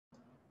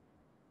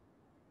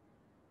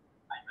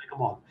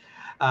all.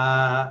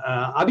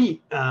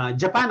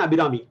 Japan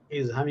Abhirami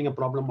is having a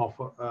problem of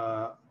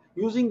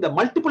using the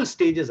multiple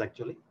stages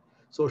actually.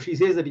 So she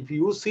says that if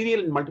you use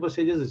serial in multiple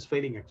stages, it's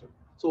failing actually.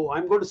 So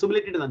I'm going to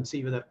simulate it and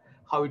see whether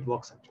how it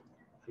works actually.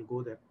 I'll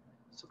go there.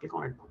 So click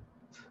on it now.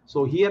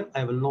 So here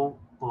I will know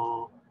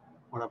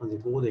what happens. You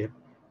go there.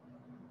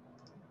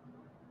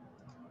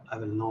 I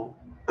will know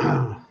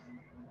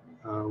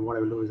what I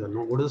will do is I'll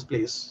know go to this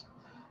place.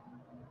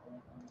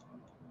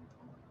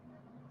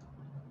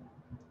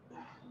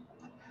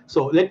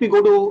 So let me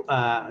go to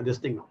this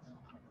thing now.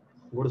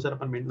 Go to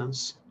setup and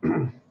maintenance.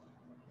 And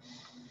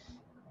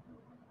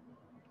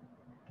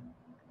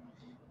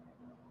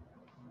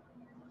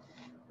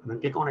then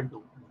click on it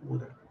now. Go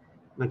there.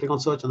 Then click on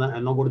search and then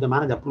I'll now go to the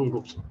manage approval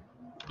groups.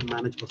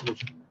 Manage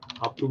percentage.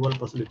 Approval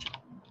percentage.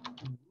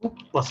 Group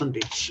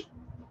percentage.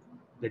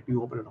 Let me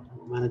open it up.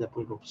 Manage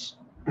approval groups.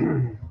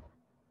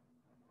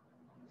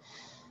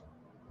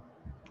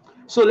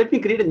 So let me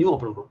create a new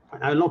approval group.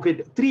 I will now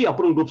create 3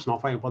 approval groups now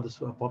for this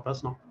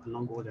purpose. Now I will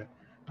now go there.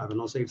 I will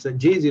now say it's a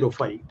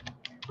J05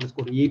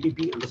 underscore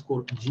APP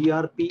underscore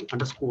GRP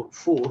underscore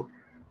 4.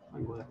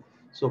 I go there.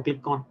 So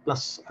click on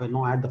plus. I will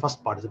now add the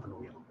first participant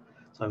over here.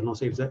 So I will now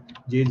say it's a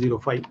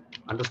J05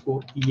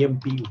 underscore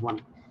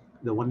EMP1.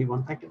 The only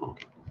one. I click on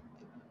OK.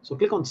 So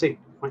click on save.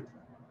 Fine.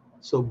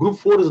 So group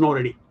 4 is now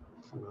ready.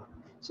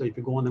 So if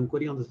you go on and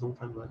query on this, no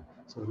file.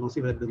 So we'll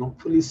see whether it is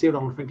not fully saved.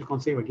 I'm going to click on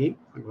save again.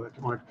 I'm going to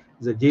click on it.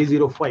 It's a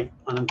J05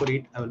 and then query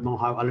it. I will now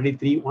have already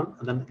 3, 1,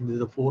 and then this is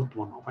the 4th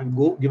one. Now, if I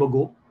go, give a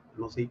go,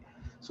 you'll see.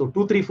 So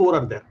 2, 3, 4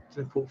 are there.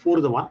 So 4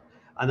 is the one,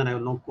 and then I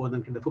will now go and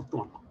then get the 5th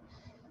one.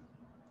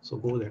 So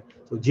go there.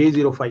 So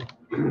J05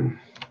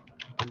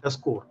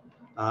 underscore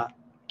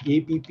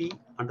APP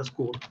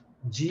underscore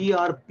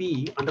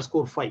GRP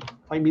underscore 5.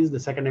 5 means the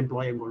second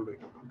employee. I'm going to do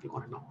it. I'll click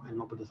on it now. I'll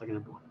now put the second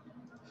employee.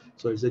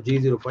 So it's a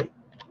J05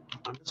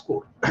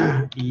 underscore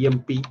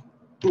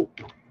EMP2.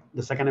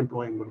 The second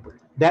employee I'm going to put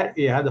it. There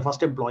you have the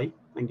first employee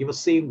and give a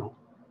save now.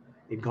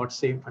 It got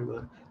saved. I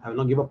will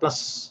now give a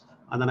plus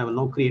and then I will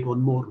now create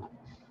one more now.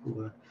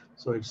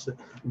 So it's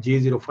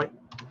J05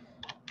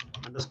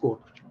 underscore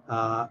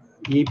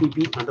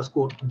APP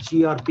underscore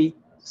GRP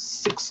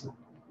 6 now.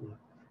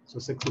 So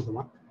 6 is the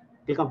one.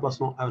 Click on plus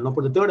now. I will now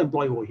put the third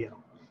employee over here.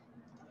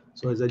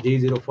 So it's a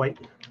J05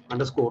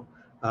 underscore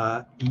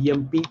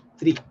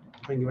EMP3.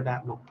 I give a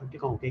tab now.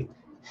 Click on OK.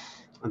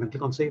 And then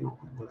click on save now.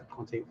 Click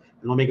on save.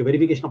 And now make a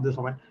verification of this.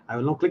 I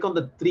will now click on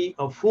the 3,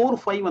 4,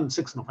 5, and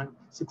 6 now.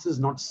 6 is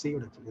not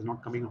saved actually. It's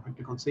not coming now.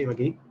 Click on save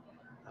again.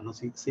 I will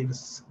see save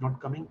is not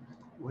coming.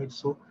 Wait,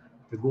 so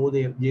if you go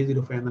there,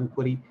 J05 and then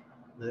query,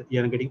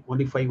 you are getting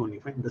only 5 only.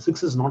 Fine. The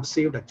 6 is not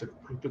saved actually.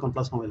 Click on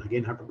plus now. I'll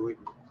again have to do it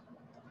now.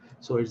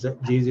 So it's a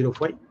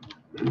J05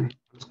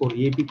 underscore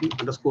APP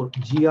underscore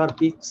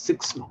GRP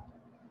 6 now.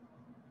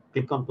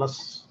 Click on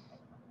plus.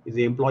 Is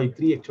the employee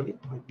 3 actually.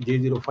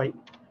 J05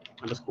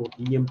 underscore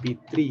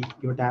EMP3.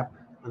 Give a tap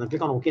and then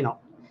click on OK now.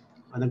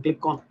 And then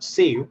click on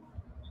save.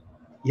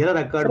 Error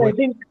occurred. Sir, I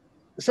think,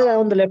 sir,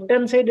 on the left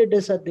hand side, it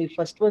is at the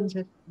first one,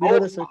 sir. Below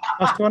the search.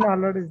 First one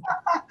already.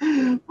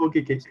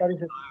 Okay, okay. Sorry,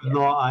 sir.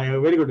 No, I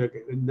very good.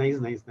 Okay. Nice.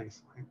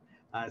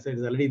 So it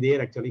is already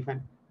there actually.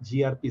 Fine.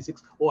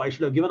 GRP6. Oh, I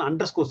should have given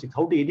underscore 6.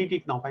 How to edit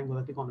it now? Fine.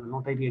 Go click on it.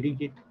 Not try to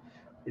edit it.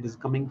 It is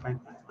coming. Fine.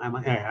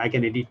 I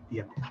can edit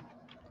here.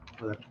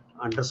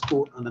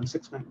 Underscore and then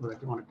 6. Fine. Click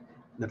on it.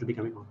 That will be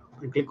coming on.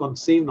 And click on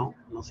save now.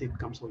 Now see it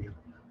comes over here.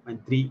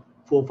 And 3,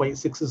 4, 5,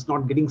 6 is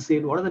not getting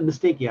saved. What is the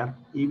mistake here?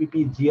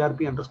 EVP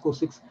GRP underscore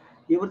 6.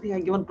 Everything I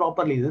given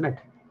properly, isn't it?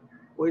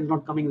 Oh, it's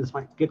not coming this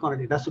fine. Click on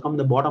it. It has to come in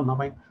the bottom now.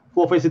 Fine.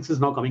 4, 5, 6 is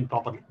now coming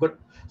properly. Good.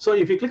 So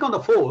if you click on the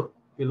 4,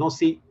 you'll now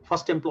see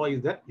first employee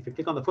is there. If you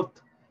click on the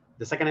 5th,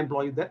 the second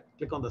employee is there.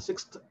 Click on the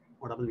 6th.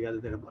 What happens? We are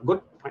there.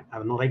 Good. Fine. I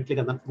will now right click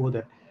and then go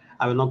there.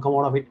 I will now come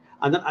out of it.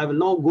 And then I will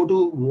now go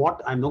to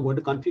what I'm now going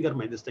to configure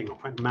my this thing.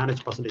 Fine.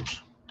 Manage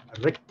percentage.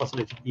 Rec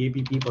percentage.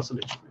 APP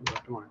percentage.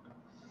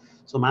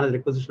 So manage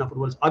requisition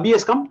approvals. Abhi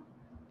has come.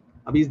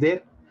 Abhi is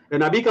there.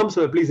 When Abhi comes,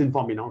 please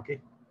inform me now. Okay.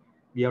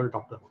 We have to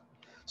talk to them.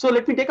 So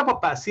let me take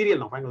up a serial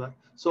now. Fine with that.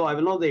 So I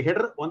will now the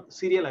header one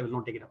serial. I will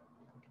not take it up.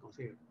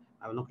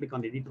 I will now click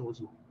on edit roles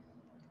now.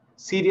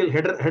 Serial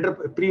header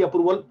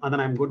pre-approval, and then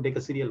I'm going to take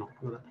a serial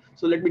now.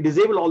 So let me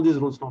disable all these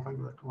rules now. Fine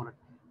with that.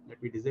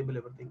 Let me disable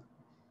everything.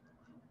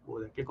 Go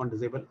there. Click on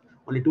disable.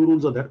 Only 2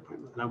 rules are there.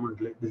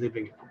 I'm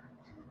disabling it now.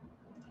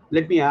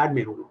 Let me add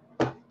my rule.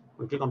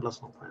 I'll click on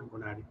plus now. I'm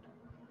going to add it.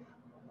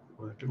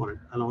 Click on it.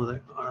 Along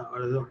with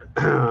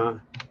that,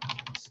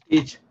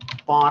 stage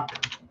part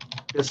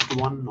test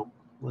 1 now.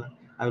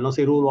 I will now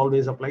say rule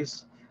always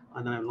applies,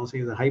 and then I will now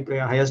say the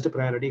highest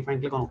priority. Fine.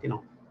 Click on OK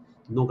now.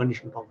 No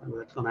condition top.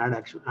 That's on add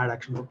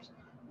action groups.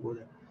 Go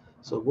there.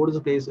 So go to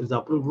the place. It's the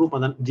approved group,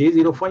 and then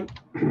J05.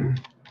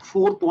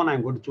 4th one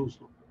I'm going to choose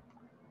now.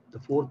 The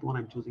 4th one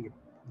I'm choosing it.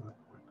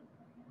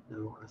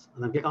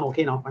 And then click on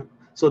OK now. Fine.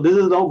 So this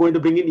is now going to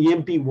bring in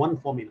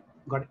EMP1 for me.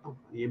 Got it now.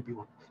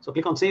 EMP1. So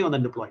click on save and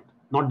then deploy it.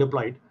 Not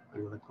deployed.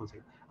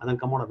 And then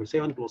come out of it.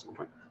 Save and close.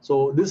 Fine.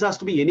 So this has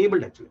to be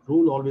enabled actually.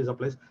 Rule always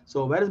applies.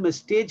 So where is my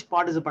stage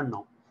participant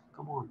now?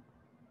 Come on.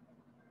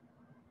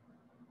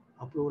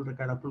 approval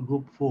required approval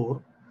group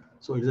 4.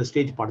 So it is a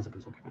stage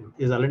participants. Okay, fine.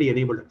 Is already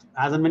enabled.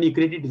 As and when you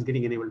create it, is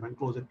getting enabled. Fine,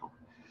 close it now.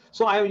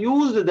 So I have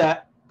used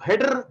the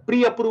header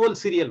pre-approval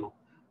serial now.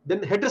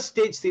 Then header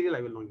stage serial,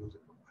 I will not use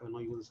it. I will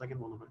not use the second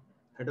one of it.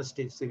 Header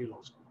stage serial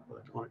also.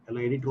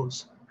 Edit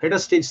rules. Header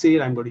stage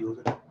serial, I'm going to use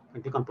it. I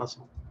click on plus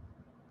now.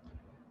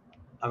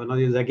 I will not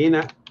use again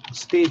a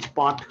stage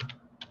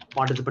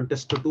participant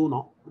test 2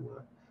 now.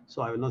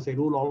 So I will not say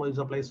rule always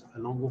applies. I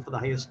will now go for the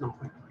highest now.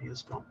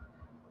 Highest now.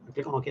 I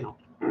click on OK now.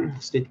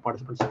 Stage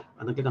participants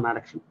and then click on add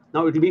action.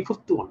 Now it will be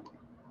fifth one.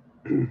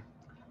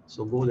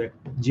 So go there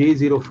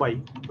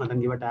J05 and then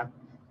give a tab.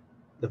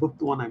 The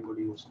fifth one I'm going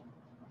to use.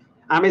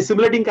 Am I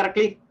simulating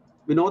correctly,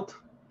 Vinod?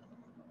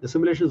 The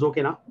simulation is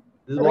okay now.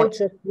 This is Right, what,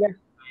 sir. Yeah.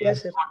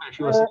 Yes, sir.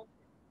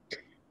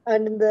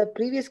 And in the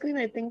previous screen,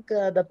 I think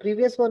the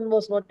previous one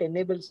was not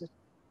enabled, sir.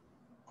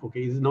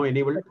 Okay, is it now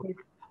enabled?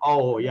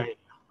 Oh, yeah,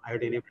 I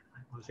had enabled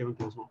 7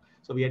 close now.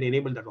 So we had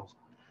enabled that also.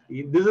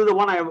 This is the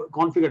one I have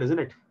configured, isn't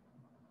it?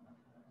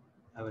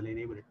 I will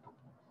enable it now.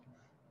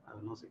 I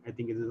will now say, I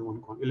think it is the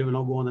one. We will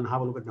now go on and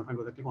have a look at the fine.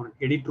 Go there, click on it,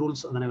 edit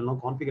rules, and then I will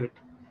now configure it.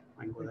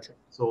 Fine, go there.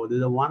 So this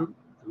is the one.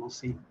 I will now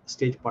see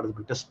stage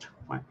participant test.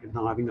 Fine, it's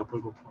now having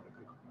approval group for it.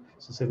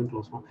 So 7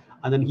 close now.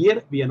 And then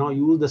here we are now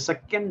use the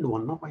second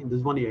one. Now, fine,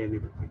 this one you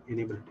enable. Fine,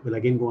 enable it. We'll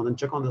again go on and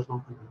check on this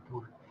now.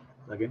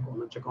 Again go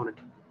on and check on it.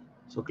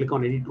 So click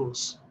on edit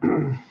rules.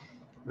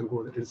 And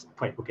go there. It's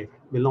fine. Okay, fine.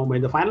 We'll now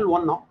make the final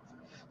one now.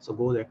 So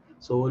go there.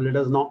 So let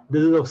us now.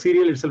 This is a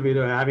serial itself. We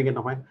are having it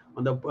now. Fine.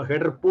 On the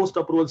header post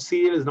approval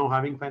serial is now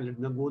having fine.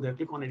 Let us go there.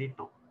 Click on edit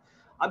now.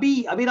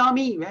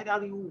 Abhirami, where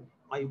are you?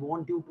 I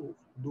want you to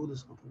do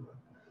this.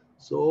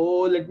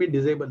 So let me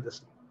disable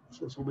this.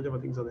 So much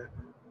of things are there.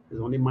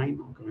 There's only mine.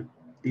 Okay.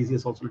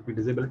 TCS also let me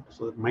disable it.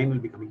 So that mine will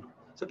be coming now.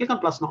 So click on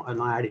plus now and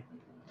now add it.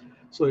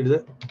 So it is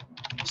a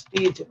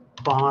stage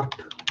part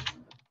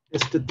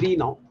test 3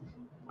 now.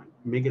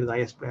 Make it the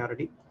highest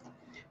priority.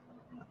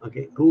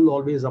 Okay. Rule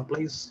always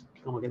applies.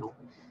 Come again now.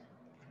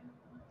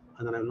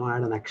 And then I will now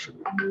add an action.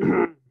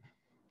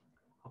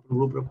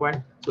 Group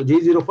required. So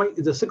J05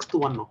 is the 6th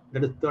one now.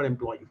 That is third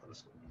employee for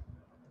us.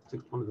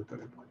 6th one is the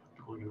third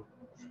employee.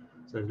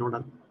 So it's not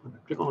done.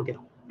 Click on OK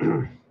now.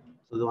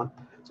 So the one.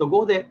 So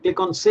go there, click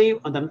on save,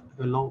 and then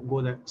you will now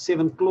go there, save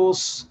and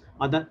close,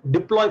 and then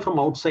deploy from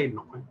outside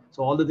now. Fine.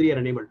 So all the 3 are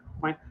enabled.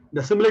 Fine.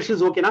 The simulation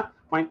is okay now.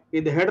 Fine.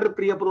 In the header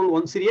pre-approval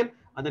 1 serial,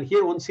 and then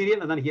here 1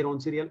 serial, and then here 1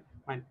 serial.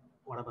 Fine.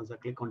 What happens? I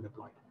click on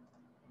deploy.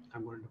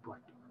 I'm going to deploy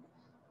it.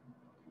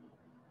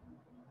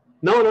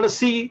 Now let us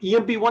see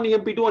EMP1,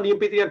 EMP2, and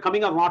EMP3 are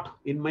coming or not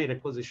in my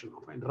requisition.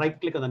 Fine. Right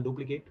click and then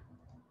duplicate.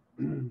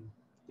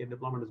 Your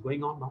deployment is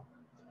going on now.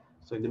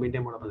 So in the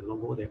meantime, what happens? I'll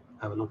go there.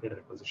 I will not create a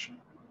requisition.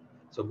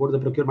 So go to the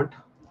procurement,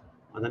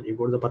 and then you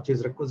go to the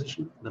purchase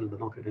requisition, then the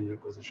not create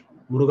requisition.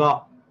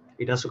 Muruga,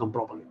 it has to come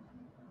properly.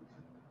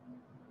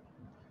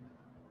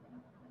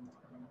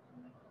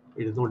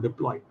 It is not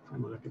deployed.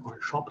 I'm going to click on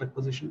shop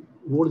requisition.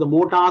 Go to the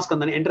more task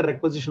and then enter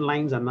requisition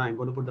lines, and I'm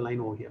going to put the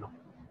line over here now.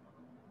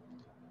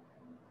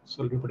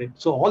 So let me put it.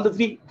 So all the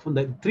 3 from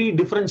the 3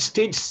 different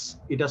stages,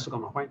 it has to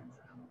come now. Fine.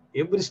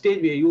 Every stage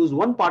we use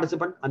 1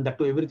 participant, and that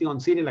to everything on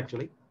serial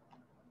actually.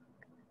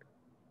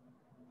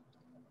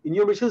 In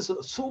your missions,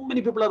 so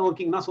many people are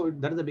working now, so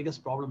that is the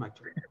biggest problem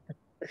actually.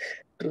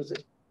 True, sir.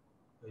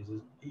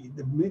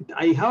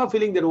 I have a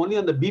feeling that only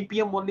on the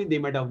BPM only they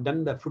might have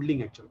done the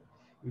fiddling actually.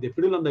 If they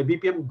fiddle on the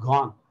BPM,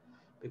 gone.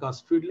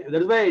 Because fiddling,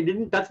 that is why I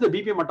didn't touch the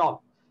BPM at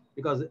all.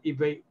 Because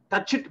if I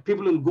touch it,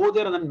 people will go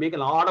there and then make a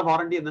lot of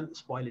R&D and then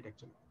spoil it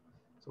actually.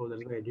 So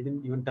that's why I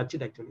didn't even touch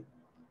it actually.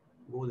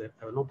 Go there.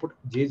 I will now put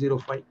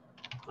J05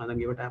 and then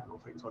give a tab. No,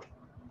 fine, sorry.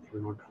 I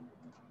will not.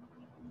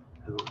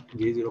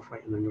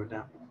 J05 and then give a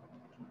tab.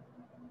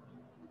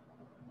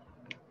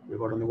 We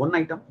got only 1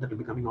 item that will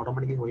be coming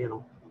automatically over here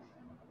now.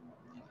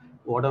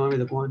 Whatever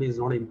the quantity is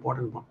not an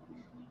important one.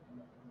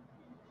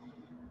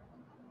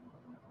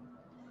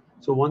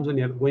 So once when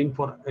you're going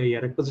for a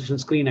requisition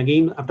screen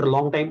again after a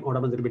long time, what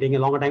happens? It will be taking a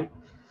longer time.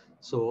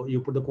 So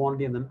you put the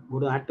quantity and then go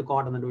to add to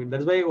cart and then do it.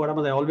 That's why what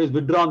happens? I always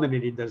withdraw and then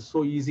edit. That's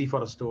so easy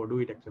for us to do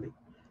it actually.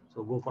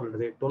 So go for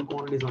it. 12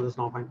 quantities on this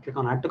now. Fine. Click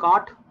on add to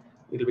cart.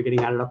 It will be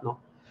getting added up now.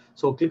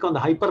 So click on the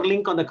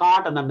hyperlink on the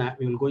cart and then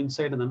we will go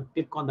inside and then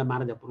click on the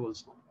manage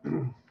approvals now.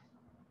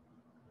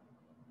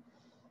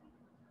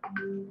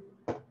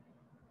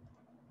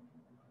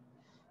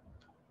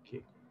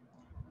 Okay.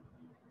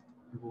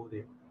 Go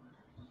there.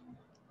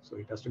 So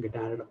it has to get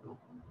added up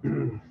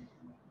now.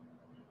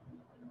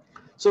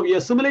 So we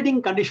are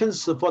simulating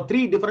conditions for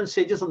 3 different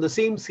stages on the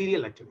same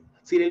serial actually.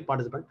 Serial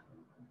participant.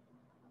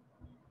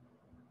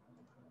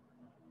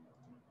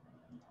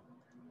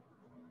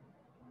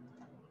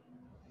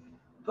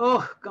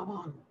 Oh, come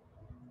on.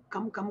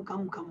 Come.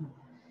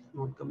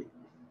 Not coming.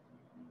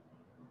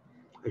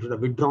 I should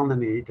have withdrawn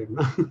and edited.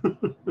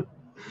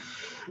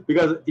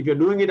 Because if you're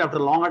doing it after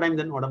a longer time,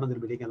 then what happens? It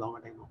will be taking a longer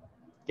time now.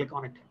 Click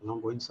on it. Now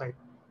go inside.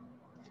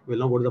 We'll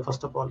now go to the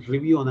first of all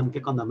review and then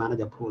click on the manage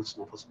approvals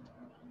now first.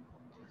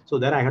 So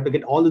there I have to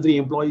get all the 3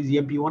 employees,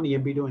 EMP1,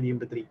 EMP2, and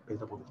EMP3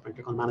 based upon this. I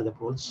click on manage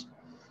approvals.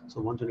 So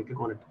once when I click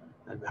on it,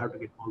 I have to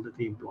get all the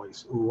 3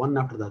 employees, one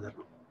after the other.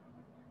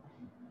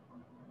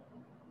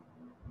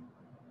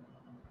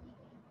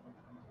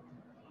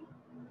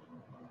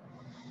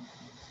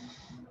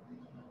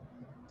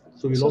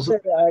 So we'll also,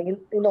 sir,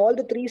 in all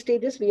the 3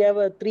 stages, we have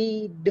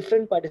 3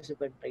 different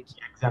participants, right?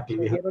 Exactly.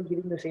 So we are not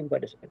giving the same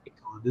participant.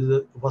 So this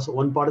is first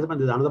one participant,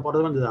 this is another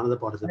participant, this is another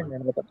participant.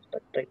 And another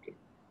participant, right?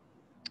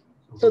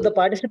 So the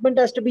participant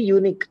has to be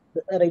unique,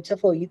 right, sir,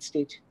 for each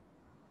stage?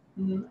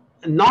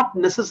 Not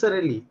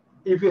necessarily.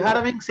 If you are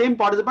having same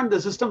participant, the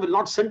system will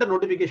not send a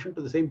notification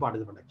to the same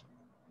participant actually.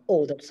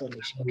 Oh, that's an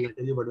issue. Okay. I will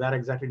tell you, but where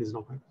exactly it is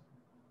not.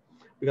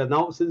 Because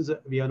now, since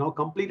we have now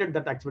completed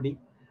that activity,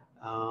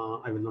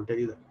 I will not tell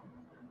you that.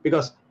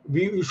 Because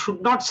we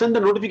should not send the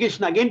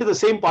notification again to the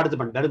same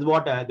participant. That is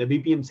what the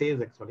BPM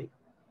says actually.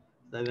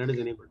 That is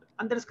enabled.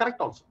 And that is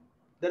correct also.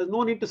 There is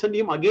no need to send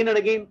him again and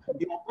again.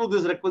 You approve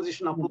this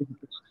requisition, approve.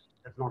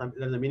 That's not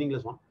that is a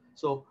meaningless one.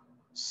 So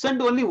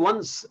send only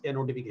once a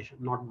notification,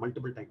 not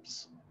multiple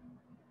times.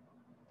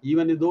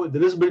 Even though the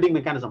list building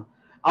mechanism,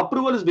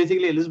 approval is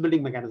basically a list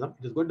building mechanism.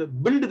 It is going to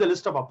build the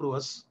list of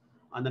approvers,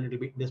 and then it will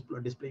be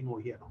displaying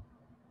over here now.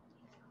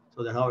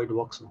 So that's how it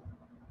works now.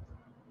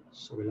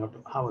 So we'll have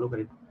to have a look at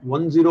it.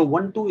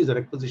 1012 is a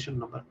requisition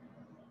number.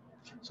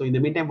 So in the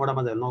meantime, what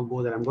happens? I'll now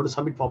go there. I'm going to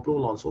submit for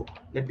approval also.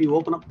 Let me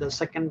open up the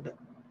second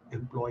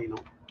employee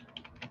now.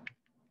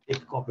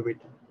 Take a copy of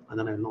it, and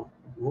then I'll now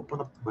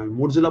open up my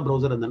Mozilla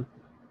browser and then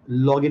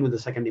log in with the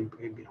second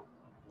employee now.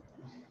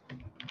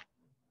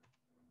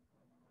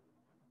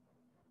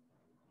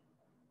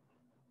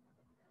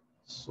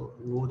 So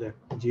go there,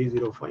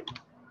 J05,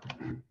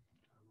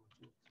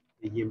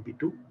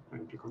 EMP2,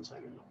 and click on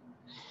sign in now.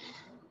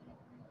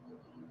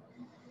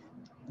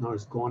 Now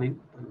it's gone in,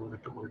 and go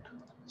back to it.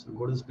 So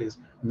go to this place.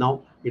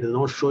 Now it is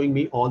now showing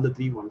me all the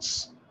 3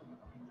 ones.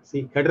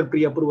 See, header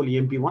pre-approval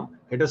EMP1,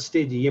 header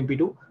stage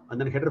EMP2, and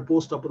then header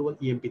post-approval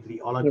EMP3.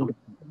 All are coming.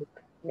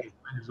 Okay,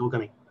 it's no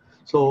coming.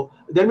 So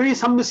there may be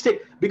some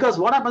mistake, because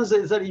what happens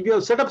is that if you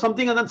have set up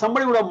something and then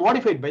somebody would have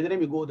modified by the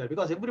time you go there,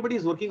 because everybody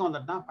is working on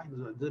that now. Fine, this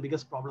is the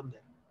biggest problem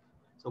there.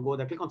 So go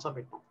there, click on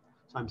submit now.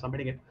 So I'm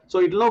submitting it. So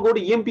it will now go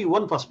to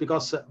EMP1 first,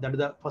 because that is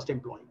the first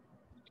employee.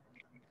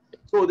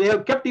 So they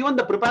have kept even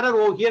the preparer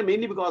over here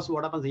mainly because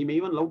what happens, he may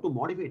even allow to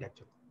modify it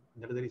actually.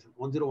 That is the reason.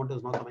 1012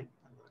 is not coming.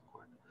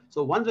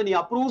 So once when he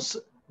approves,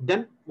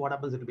 then what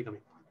happens, it will be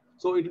coming.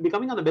 So it will be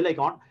coming on the bell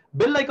icon.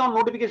 Bell icon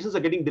notifications are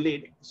getting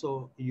delayed.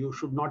 So you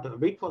should not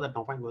wait for that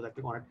now. Fine, go there,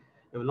 click on it.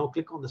 I will now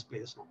click on this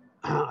place now.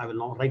 I will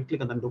now right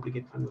click and then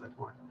duplicate. Fine, go there,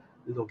 click on it.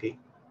 This is okay.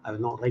 I will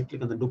now right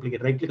click and then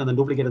duplicate, right click and then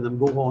duplicate, and then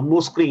go on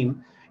more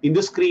screen. In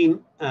this screen,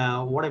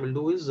 what I will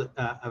do is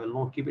I will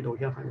now keep it over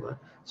here. Fine, go there.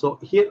 So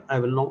here I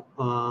will now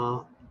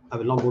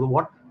go to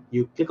what?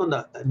 You click on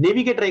the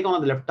navigator icon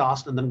on the left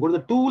task, and then go to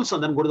the tools,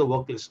 and then go to the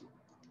work list.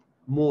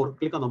 More,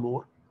 click on the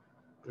more.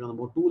 Click on the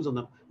more tools, and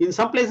then in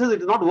some places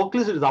it is not work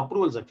list, it is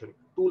approvals actually.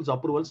 Tools,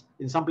 approvals.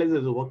 In some places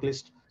it is a work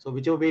list. So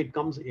whichever way it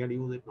comes, you have to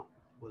use it now.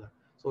 Go there.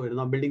 So it is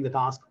now building the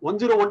task.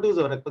 1012 is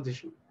a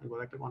requisition. I go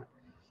there, click on it.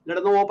 Let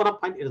us now open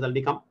up. Fine, it has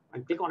already come.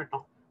 And click on it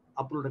now.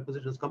 Approve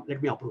requisitions come.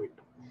 Let me approve it.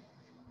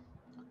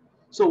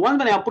 So once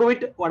when I approve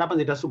it, what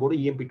happens? It has to go to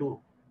EMP2.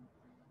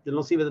 You'll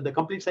now see whether the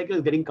complete cycle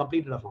is getting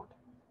completed or not.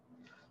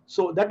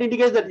 So that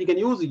indicates that you can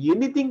use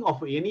anything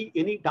of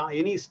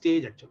any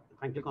stage actually. If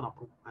I click on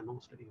approve, I know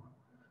study on.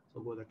 So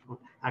go there,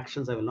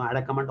 actions. I will now add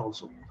a comment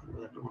also.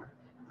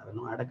 I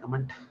will now add a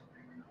comment.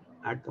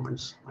 Add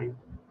comments. Fine.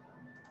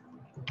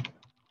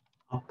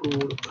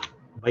 Approved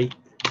by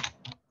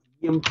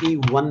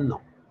EMP1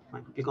 now.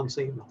 Fine. Click on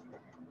save now.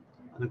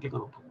 And then click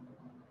on approve.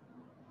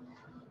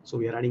 So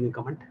we are adding a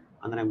comment,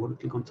 and then I'm going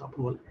to click on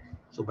approval.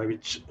 So by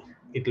which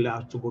it will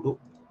have to go to.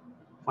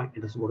 Fine.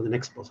 It has to go to the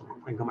next person.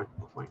 Fine. Comment.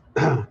 Fine.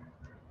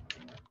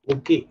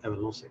 Okay. I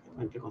will now save.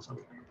 Fine. Click on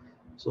submit.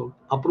 So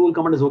approval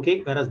comment is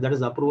okay, whereas that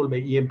is approval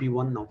by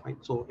EMP1 now. Fine.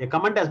 So a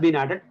comment has been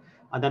added,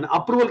 and then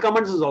approval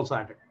comments is also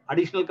added.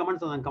 Additional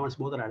comments and then comments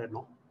both are added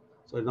now.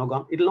 So it's now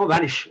gone. It will now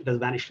vanish. It has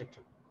vanished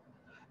actually.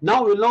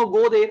 Now we'll now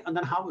go there and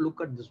then have a look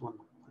at this one.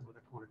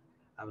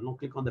 I will now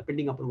click on the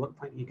pending approval.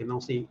 Fine. You can now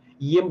see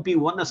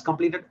EMP1 has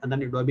completed, and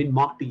then it will have been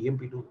marked to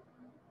EMP2.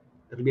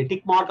 There will be a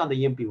tick mark on the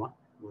EMP1.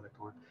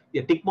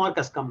 A tick mark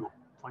has come now.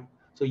 Fine.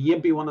 So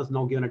EMP1 has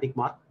now given a tick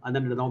mark, and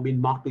then it has now been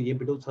marked to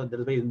EMP2. So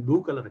there is in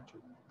blue color actually.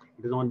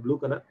 It is now in blue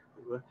color.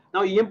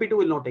 Now EMP2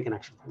 will now take an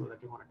action.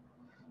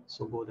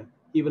 So go there.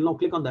 You will now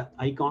click on the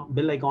icon,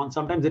 bell icon.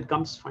 Sometimes it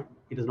comes. Fine.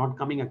 It is not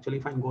coming actually.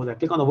 Fine. Go there.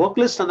 Click on the work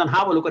list and then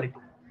have a look at it.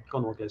 Click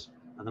on work list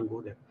and then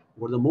go there.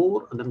 Go to the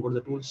more and then go to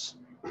the tools.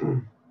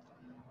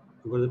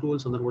 Go to the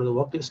tools and then go to the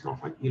work list. Now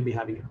fine. You'll be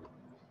having it.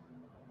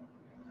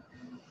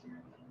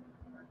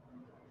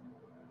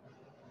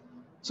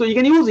 So you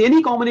can use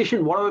any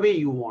combination, whatever way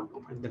you want.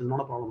 There is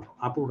not a problem.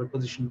 Approve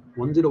requisition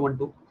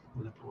 1012.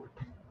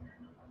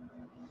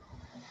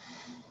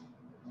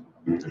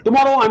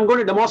 Tomorrow I'm going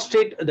to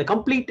demonstrate the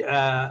complete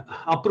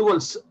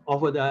approvals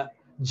of the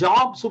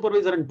job,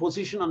 supervisor, and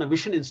position on a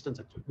vision instance,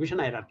 actually, vision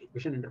hierarchy,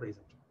 vision enterprise.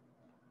 Actually.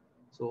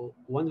 So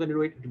once when you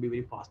do it, it will be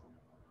very fast.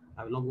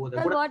 I will not go there.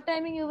 At what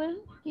timing you will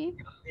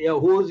keep? Yeah,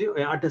 who's you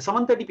at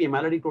 7:30 p.m. I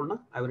already told na.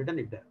 I will written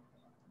it there.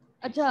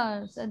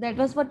 Acha, so that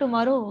was for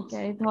tomorrow.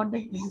 Okay, I thought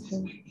that this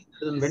is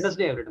On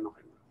Wednesday I have written.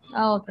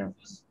 Oh, okay.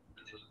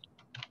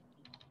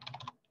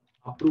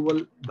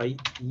 Approval by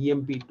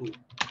EMP2.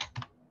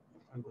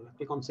 I'm going to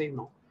click on save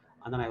now,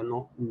 and then I will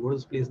now go to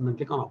this place and then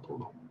click on approve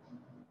now.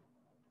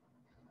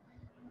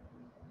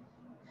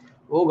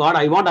 Oh God,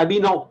 I want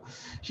Abhi now.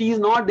 She is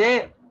not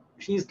there.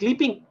 She is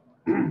sleeping.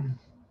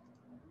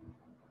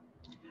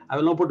 I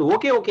will now put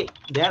okay, okay.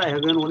 There I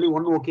have given only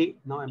one okay.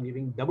 Now I'm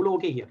giving double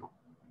okay here now.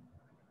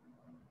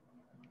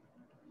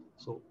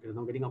 So it is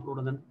now getting uploaded,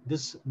 and then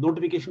this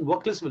notification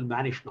work list will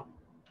vanish now.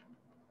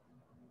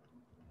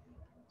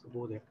 So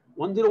go there.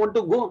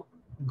 1012 go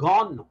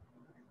gone now.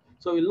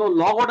 So we'll now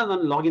log out and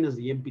then log in as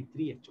the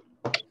EMP3 actually.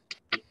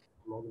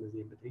 Log in as the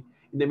EMP3.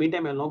 In the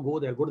meantime, I'll now go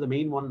there, go to the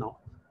main one now,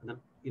 and then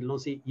you'll now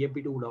see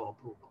EMP2 would have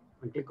approved.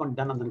 And click on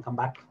done and then come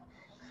back.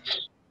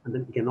 And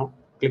then you can now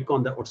click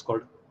on the what's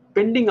called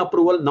pending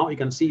approval. Now you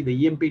can see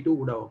the EMP2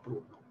 would have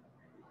approved.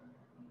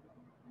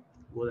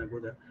 Go there, go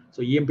there.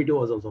 So EMP2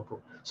 was also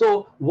approved.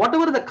 So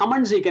whatever the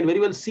comments you can very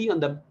well see on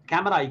the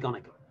camera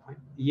icon.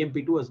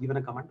 EMP2 has given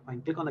a comment.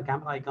 Fine. Click on the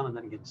camera icon and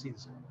then you can see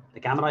this. The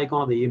camera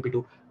icon of the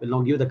EMP2 will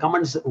now give the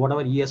comments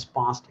whatever he has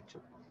passed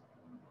actually.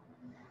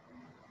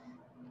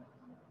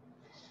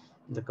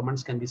 The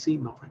comments can be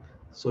seen now. Fine.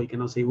 So you can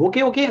now say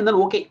okay, okay, and then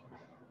okay.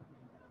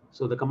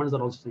 So the comments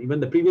are also even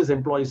the previous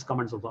employees'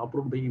 comments also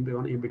approved by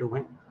EMP1, EMP2.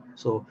 Fine.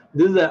 So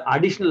this is the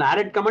additional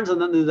added comments,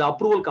 and then this is the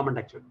approval comment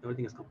actually.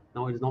 Everything has come.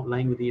 Now it is not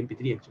lying with the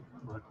EMP3 actually.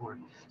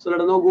 So let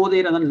us now go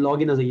there and then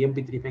log in as a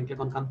EMP3. Fine. Click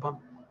on confirm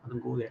and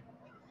then go there.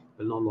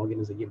 Will now log in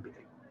as a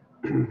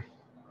EMP3.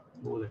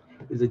 Go there.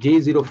 Is a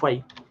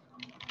J05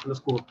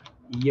 underscore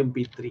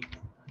EMP3.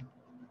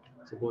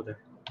 So go there.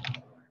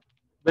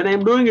 When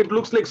I'm doing it,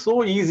 looks like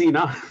so easy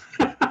now.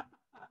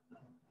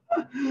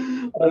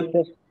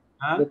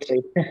 That's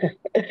right.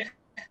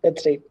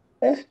 That's right.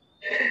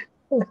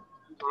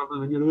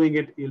 When you're doing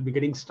it, you'll be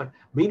getting stuck.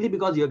 Mainly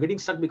because you're getting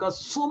stuck because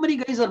so many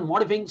guys are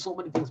modifying so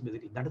many things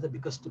basically. That is the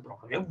biggest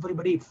problem.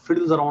 Everybody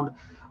fiddles around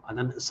and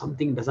then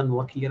something doesn't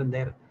work here and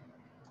there.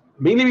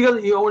 Mainly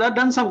because you would have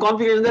done some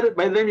configuration there.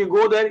 By the time you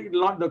go there, it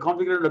will not, the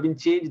configuration would have been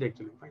changed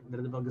actually. Fine. There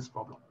is a biggest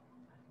problem.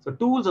 So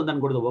tools and then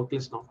go to the work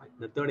list now. Fine.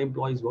 The third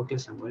employee's work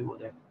list, I'm going over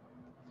there.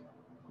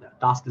 The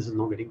task this is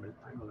now getting built.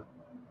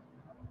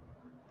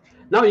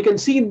 Now you can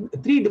see in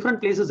 3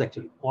 different places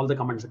actually, all the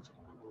comments actually.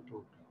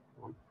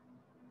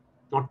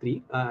 Not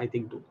 3, I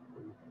think 2.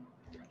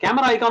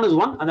 Camera icon is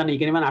 1, and then you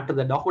can even after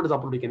the document is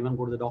uploaded, you can even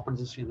go to the document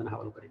history and then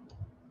have a look at it.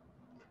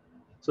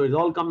 So it's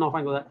all come now.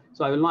 Fine. Go there.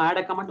 So I will now add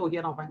a comment over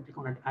here now. Fine. Click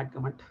on it, add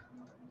comment.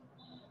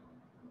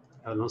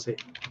 I will now say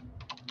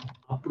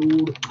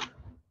approved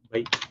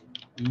by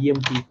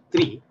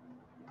EMP3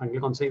 and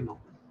click on save now.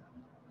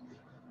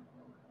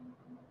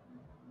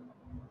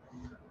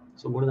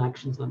 So go to the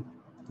actions then.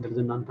 There is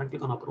a none.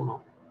 Click on approve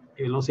now.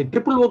 You will now say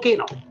triple OK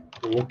now.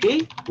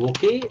 OK,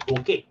 OK,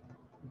 OK.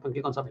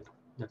 Click on submit.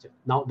 That's it.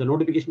 Now the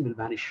notification will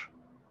vanish.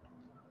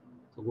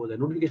 So go the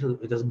notification,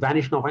 it has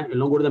vanished now. Fine. You'll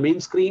now go to the main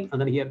screen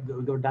and then here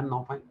go done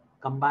now. Fine.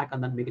 Come back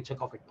and then make a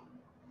check of it.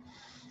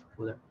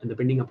 Go there. In the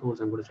pending approvals,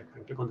 I'm going to check.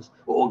 Fine. Click on this.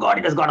 Oh God,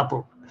 it has got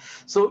approved.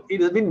 So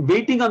it has been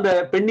waiting on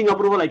the pending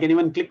approval. I can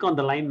even click on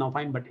the line now.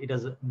 Fine. But it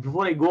has,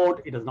 before I go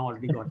out, it has now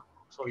already got.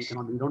 So we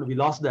cannot, we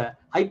lost the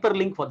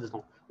hyperlink for this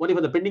now. Only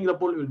for the pending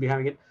approval, we'll be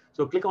having it.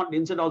 So click on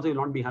insert also, you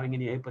will not be having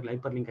any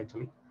hyperlink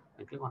actually.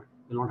 And click on it.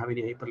 You will not have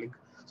any hyperlink.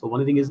 So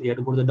one thing is you have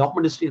to go to the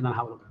document history and then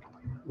have a look at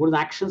it. Go to the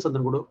actions and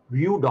then go to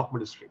view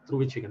document history through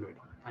which you can do it.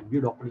 And view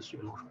document history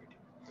will not show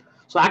it.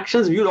 So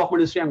actions, view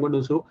document history, I'm going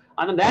to show.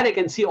 And then there I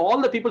can see all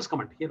the people's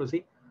comment. Here you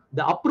see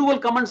the approval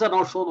comments are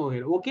now shown over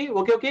here. Okay,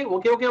 okay, okay,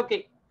 okay, okay,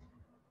 okay.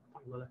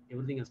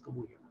 Everything has come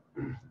over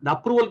here. The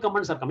approval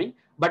comments are coming,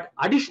 but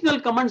additional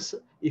comments,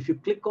 if you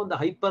click on the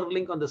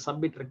hyperlink on the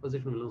submit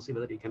requisition, we'll see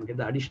whether you can get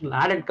the additional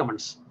added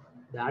comments.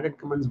 The added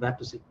comments where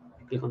to see.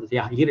 Click on this.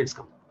 Yeah, here it's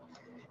come.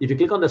 If you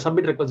click on the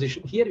submit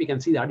requisition, here we can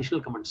see the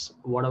additional comments,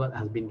 whatever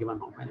has been given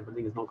now, and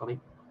everything is now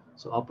coming.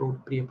 So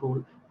approved,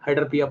 pre-approval,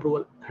 header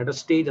pre-approval, header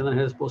stage, and then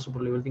header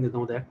post-approval, everything is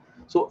now there.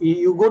 So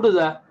you go to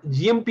the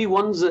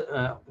GMP1's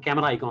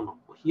camera icon now.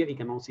 Here you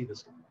can now see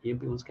this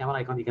GMP1's camera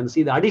icon. You can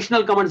see the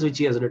additional comments which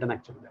he has written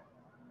actually there.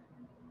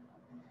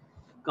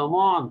 Come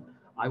on,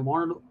 I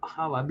wanted to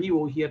have Abhi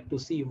over here to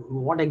see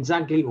what are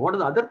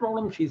the other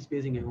problems she's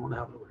facing. I want to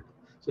have a look at it.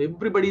 So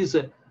everybody's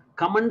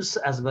comments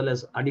as well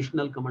as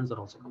additional comments are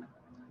also coming.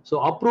 So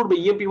approved by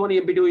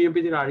EMP1, EMP2,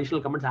 EMP3 are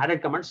additional comments,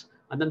 added comments,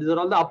 and then these are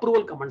all the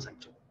approval comments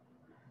actually.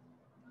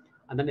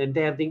 And then the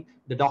entire thing,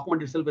 the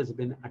document itself has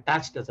been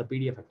attached as a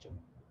PDF actually.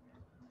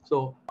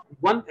 So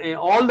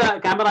all the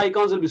camera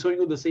icons will be showing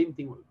you the same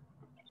thing.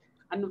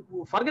 And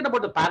forget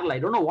about the parallel. I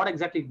don't know what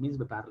exactly it means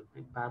by parallel.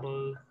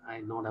 Parallel,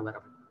 I'm not aware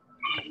of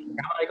it.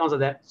 Camera icons are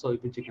there, so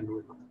which you can do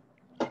it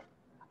now.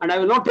 And I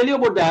will not tell you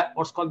about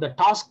what's called the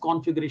task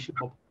configuration.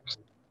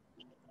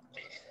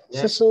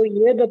 So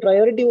here the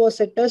priority was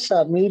set as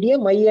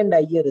medium, high, and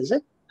higher, is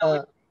it?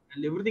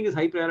 And everything is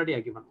high priority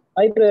I given.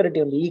 High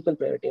priority only, equal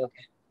priority.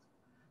 Okay.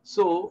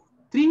 So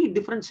 3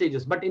 different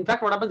stages. But in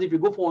fact, what happens if you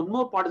go for one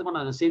more participant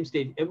on the same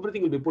stage,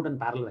 everything will be put in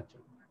parallel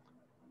actually.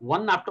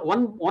 One after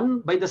one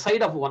by the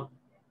side of one.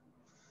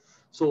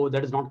 So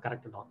that is not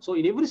correct at all. So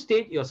in every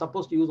stage, you are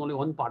supposed to use only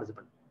one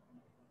participant.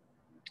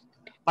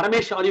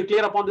 Paramesh, are you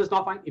clear upon this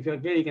now? Fine. If you are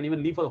clear, you can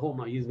even leave for home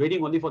now. He is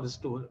waiting only for this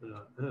to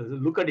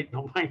look at it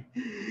now. Fine.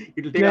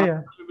 It will take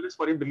a few minutes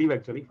for him to leave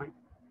actually. Fine.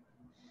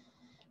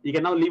 You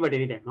can now leave at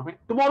any time. Okay?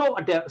 Tomorrow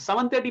at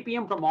 7:30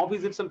 p.m. from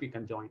office itself, you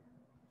can join.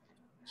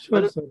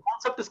 Sure, But sir. the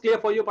concept is clear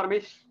for you,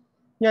 Paramesh?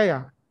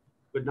 Yeah.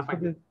 Good enough.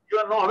 Okay. You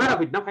are not aware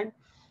of it, no? Fine.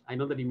 I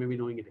know that you may be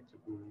knowing it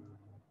actually.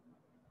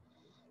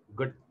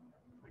 Good.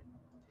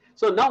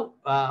 So now,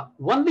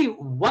 only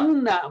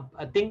one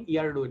thing you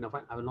have to do enough.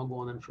 I will not go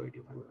on and show it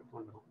you. I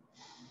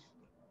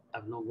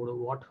will not go to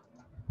what?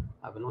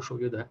 I will not show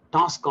you the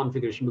task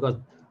configuration because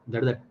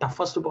that is the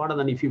toughest part. And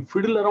then if you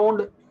fiddle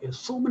around,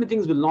 so many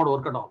things will not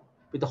work at all.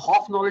 With the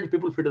half knowledge,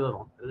 people fiddle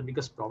around. That is the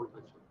biggest problem.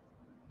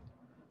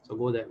 So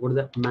go there. Go to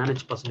the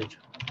manage percentage,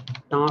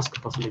 task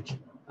percentage,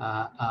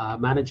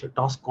 manage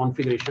task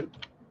configuration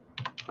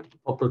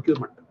for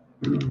procurement.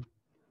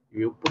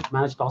 You put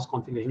manage task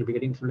configuration, if you're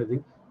getting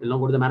everything, you'll now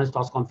go to the manage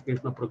task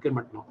configuration of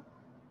procurement now.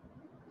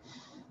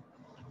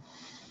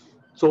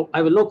 So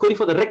I will now query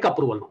for the rec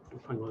approval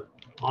now.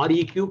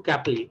 REQ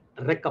capital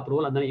rec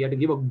approval, and then you have to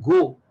give a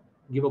go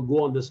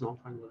on this now.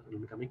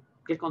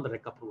 Click on the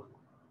rec approval.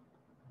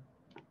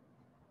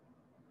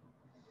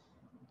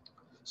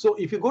 So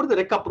if you go to the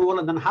rec approval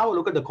and then have a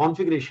look at the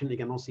configuration, you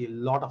can now see a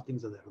lot of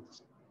things are there on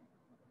this.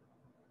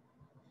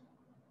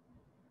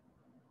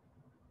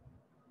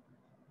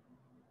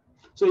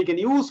 So you can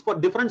use for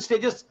different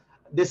stages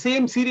the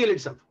same serial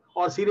itself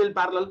or serial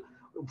parallel.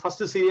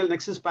 First is serial,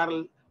 next is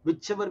parallel.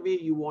 Whichever way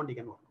you want, you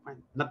can work. Fine.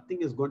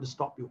 Nothing is going to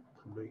stop you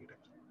from doing it.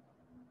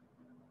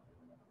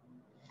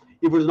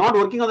 If it is not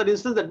working on that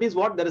instance, that means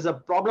what? There is a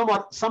problem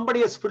or somebody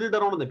has fiddled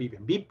around on the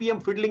BPM.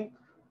 BPM fiddling,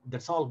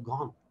 that's all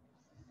gone.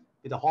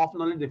 With a half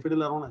knowledge, they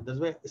fiddle around. That's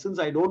why, since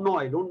I don't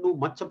know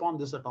much upon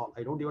this at all.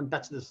 I don't even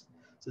touch this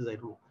since I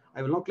don't know.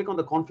 I will now click on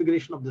the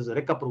configuration of this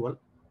rec approval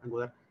and go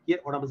there. Here,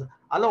 what happens?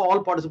 Allow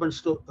all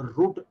participants to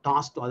route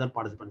task to other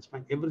participants.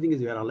 Fine. Everything is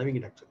we are allowing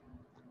it actually.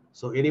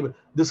 So anyway,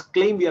 this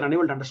claim we are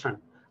unable to understand.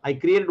 I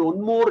created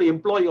one more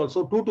employee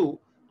also 2,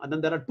 and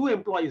then there are 2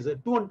 employees.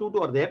 2 and 2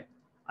 are there.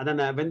 And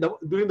then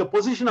during the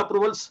position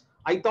approvals,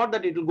 I thought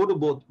that it will go to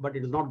both, but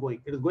it is not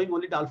going. It is going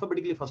only to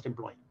alphabetically first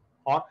employee,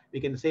 or we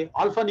can say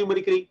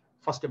alphanumerically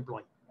first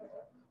employee.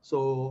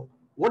 So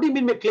what do you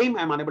mean by claim?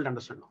 I am unable to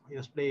understand now.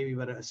 Yesterday we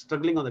were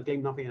struggling on the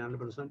claim now. I am unable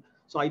to understand.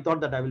 So I thought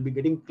that I will be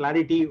getting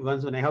clarity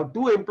once when I have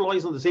 2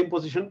 employees on the same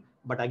position,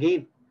 but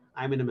again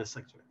I am in a mess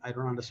actually. I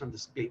don't understand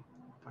this claim.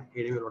 Fine.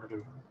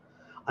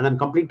 And then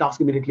complete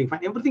task immediately.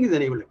 Fine. Everything is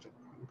enabled actually.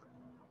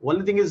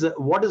 Only thing is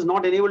what is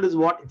not enabled is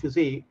what? If you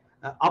say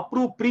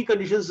approve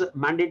preconditions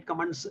mandate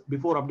commands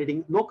before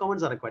updating, no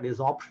commands are required. It is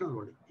optional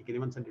only. You can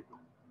even send it now.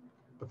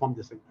 Perform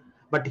this thing.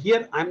 But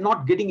here I'm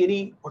not getting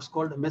any what's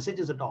called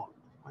messages at all.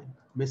 Fine.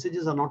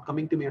 Messages are not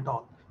coming to me at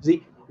all.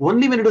 See,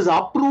 only when it is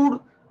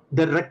approved,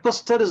 the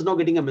requester is now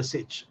getting a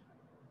message.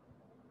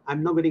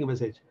 I'm not getting a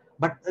message.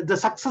 But the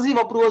successive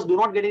approvers do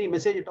not get any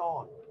message at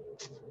all.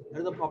 That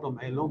is the problem.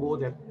 I will now go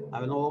there.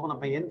 I will now open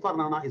up my N for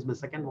Nana is my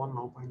second one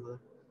now. Find the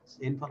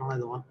N for Nana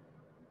is the one.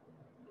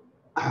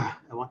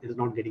 It is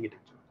not getting it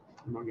actually.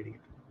 I'm not getting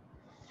it.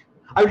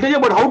 I will tell you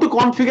about how to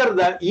configure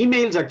the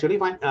emails actually,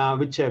 fine,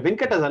 which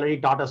Venkat has already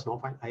taught us now.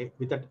 Fine,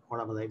 with that,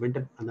 whatever I went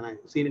and then I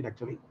seen it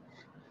actually.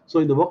 So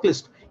in the work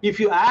list, if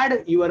you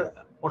add your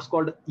what's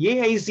called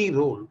AIC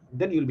role,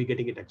 then you'll be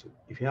getting it actually.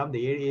 If you have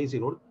the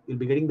AIC role, you'll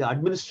be getting the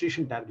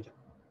administration tab.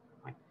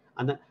 Fine.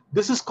 And then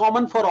this is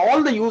common for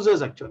all the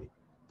users actually.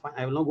 Fine.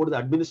 I will now go to the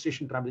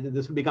administration tab.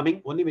 This will be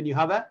coming only when you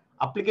have a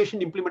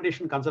application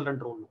implementation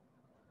consultant role.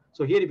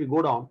 So here, if you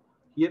go down,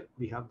 here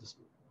we have this.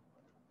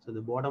 So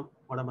the bottom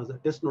is the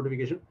test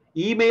notification.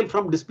 Email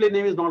from display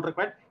name is not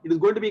required. It is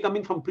going to be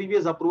coming from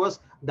previous approvers.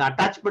 The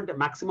attachment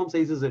maximum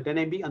size is 10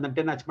 MB and then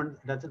 10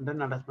 attachments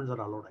are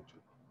allowed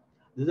actually.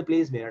 This is the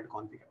place where I had to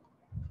configure.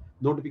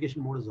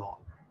 Notification mode is all.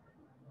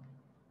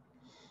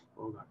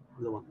 Oh God,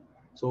 the one.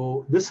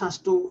 So this has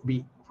to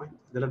be fine.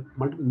 There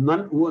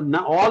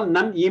are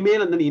none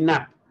email and then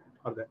in-app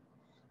are there.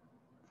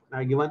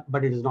 I given,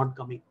 but it is not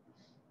coming.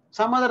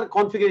 Some other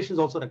configurations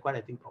also required,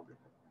 I think, probably.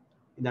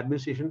 In the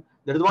administration,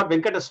 that is what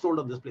Venkat has told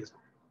of this place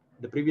now.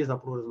 The previous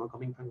approver is now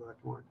coming from that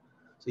one.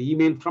 So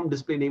email from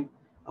display name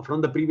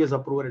from the previous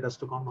approver, it has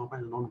to come now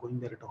and not going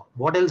there at all.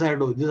 What else I have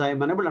to do? This I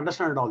am unable to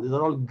understand at all. These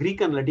are all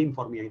Greek and Latin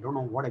for me. I don't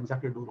know what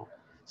exactly to do now.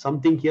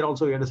 Something here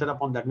also you have to set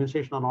up on the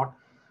administration or not.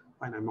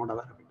 Fine, I'm not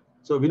aware of it.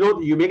 So we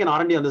know you make an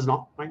R&D on this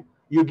now. Fine.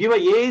 You give a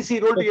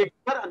AAC role to your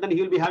user and then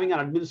he will be having an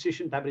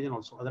administration tab region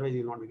also. Otherwise,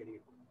 he will not be getting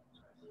it.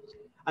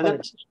 And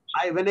then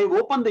when I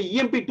open the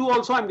EMP2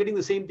 also, I'm getting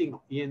the same thing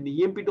now. In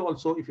the EMP2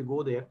 also, if you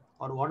go there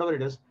or whatever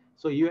it is,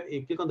 so you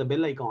click on the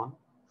bell icon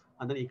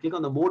and then you click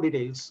on the more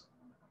details.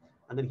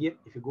 And then here,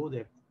 if you go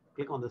there,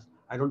 click on this.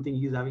 I don't think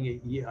he's having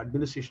a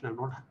administration.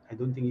 I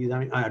don't think he's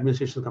having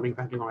administration coming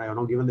back. I have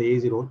not given the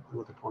A0.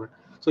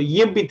 So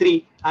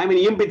EMP3, I'm in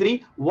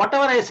EMP3.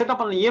 Whatever I set up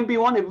on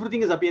EMP1,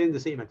 everything is appearing the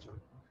same actually.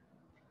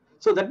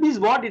 So that means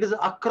what? It is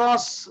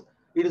across,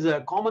 it is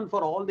common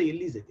for all the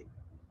LEs, I think.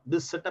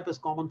 This setup is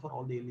common for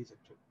all the LEs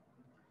actually.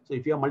 So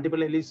if you have multiple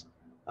LEs,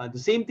 the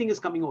same thing is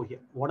coming over here.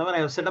 Whatever I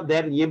have set up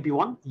there in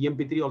EMP1,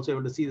 EMP3 also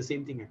able to see the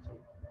same thing actually.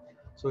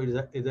 So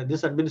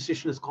this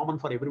administration is common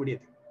for everybody, I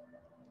think.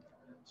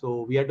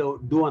 So we had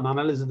to do an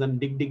analysis, then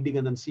dig,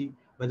 and then see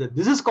whether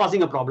this is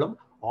causing a problem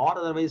or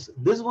otherwise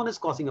this one is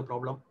causing a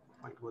problem.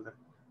 Fine, go there.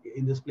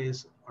 In this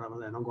place,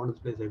 whatever, I now go to this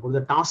place, I go to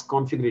the task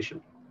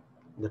configuration.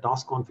 The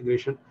task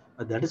configuration,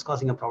 that is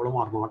causing a problem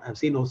or not. I've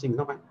seen those things.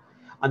 No, fine.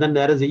 And then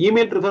there is the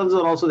email preferences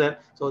are also there.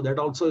 So that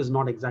also is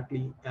not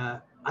exactly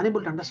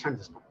unable to understand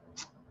this now.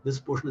 This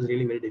portion is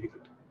really very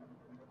difficult.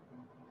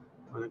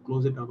 I will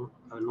close it down.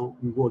 I will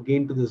now go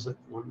again to this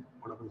one.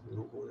 What happens?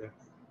 Go there,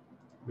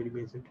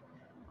 minimize it,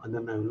 and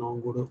then I will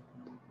now go to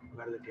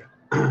where is it here?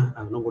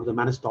 I will now go to the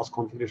manage task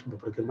configuration for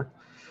procurement,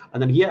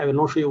 and then here I will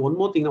now show you one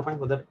more thing. I find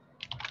whether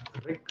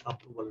rec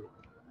approval.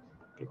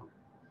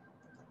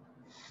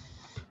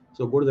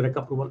 So go to the rec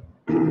approval,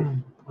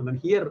 and then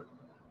here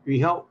we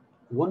have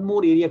one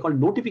more area called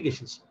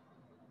notifications.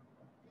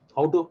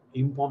 How to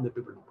inform the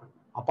people.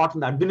 Apart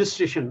from the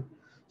administration,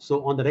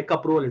 so on the rec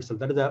approval itself,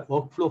 that is the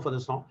workflow for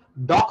this now.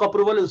 Doc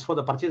approval is for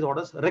the purchase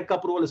orders. Rec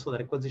approval is for the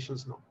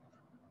requisitions now.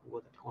 Go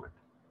that on it.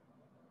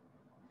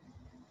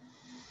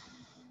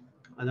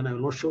 And then I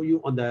will now show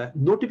you on the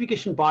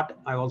notification part.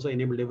 I also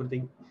enabled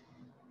everything.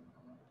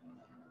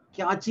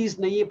 क्या चीज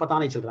नहीं है पता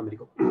नहीं चल रहा मेरे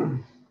को.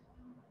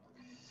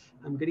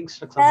 I'm getting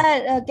stuck.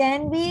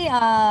 Can we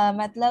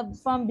matlab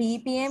from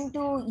BPM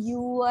to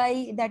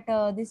UI, that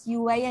this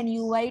UI and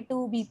UI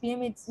to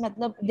BPM, it's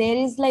matlab there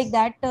is like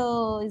that,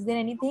 is there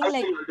anything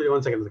like?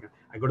 One second.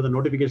 I go to the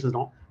notifications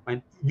now.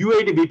 Fine.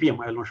 UI to BPM,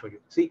 I will not show you.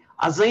 See,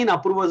 assign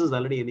approvers is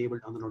already enabled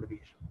on the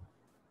notification.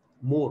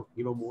 More,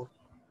 give a more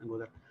and go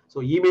there.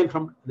 So email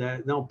from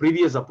the now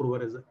previous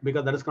approver is,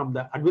 because that is from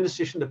the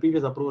administration, the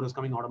previous approver is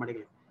coming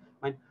automatically.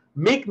 Fine.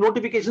 Make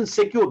notifications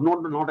secure,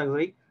 not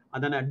agree.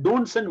 And then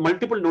don't send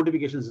multiple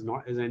notifications is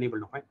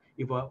enabled now. Fine.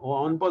 If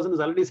one person is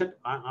already sent,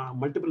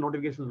 multiple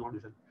notifications is not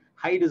sent.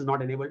 Hide is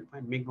not enabled.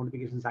 Fine. Make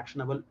notifications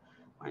actionable.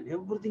 Fine.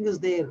 Everything is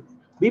there.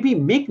 Maybe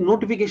make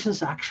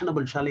notifications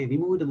actionable. Shall I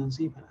remove it and then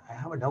see? I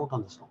have a doubt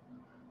on this now.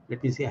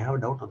 Let me see. I have a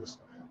doubt on this.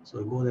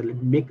 So I go there. Let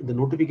me make the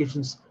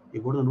notifications.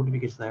 You go to the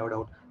notifications. I have a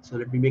doubt. So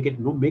let me make it.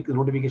 Make the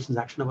notifications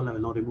actionable. I will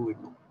not remove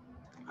it now.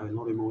 I will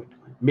not remove it.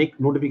 Make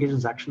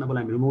notifications actionable.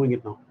 I'm removing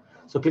it now.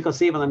 So click on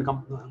save and then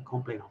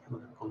complain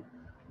now.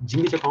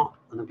 Jimmy check on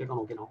and then click on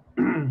OK now.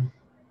 I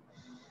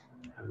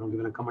have now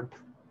given a comment.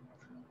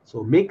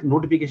 So make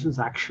notifications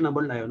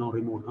actionable. I have now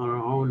removed. I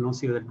will now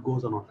see whether it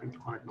goes or not. Right?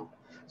 On it now.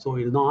 So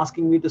it is now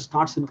asking me to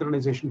start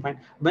synchronization. Fine.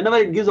 Whenever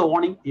it gives a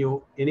warning,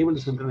 you enable the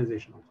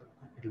synchronization.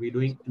 It will be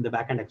doing in the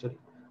backend actually.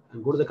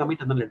 And go to the commit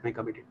and then let me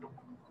commit it now.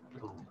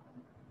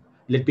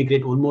 Let me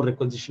create one more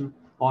requisition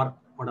or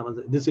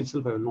whatever. This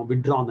itself I will now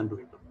withdraw and then do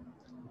it.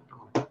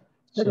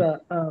 Sir,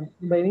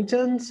 by any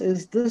chance,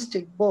 is this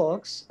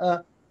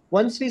checkbox,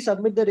 once we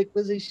submit the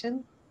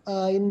requisition,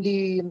 in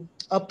the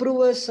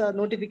approvers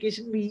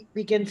notification,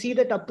 we can see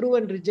that approve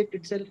and reject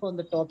itself on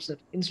the top, sir,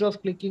 instead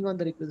of clicking on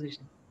the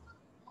requisition.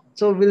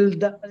 So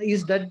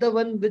is that the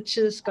one which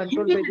is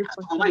controlled by this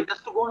function? It has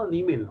to go on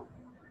email now.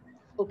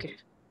 Okay.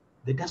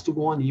 It has to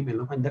go on email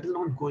now, and that is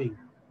not going.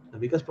 The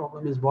biggest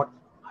problem is what?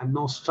 I'm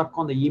now stuck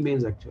on the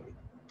emails actually.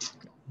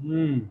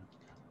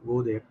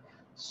 Go there.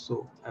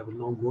 So I will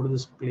now go to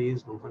this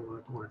place. No,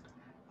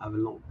 I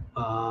will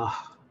now.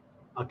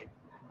 Okay.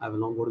 I will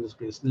now go to this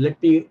place.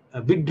 Let me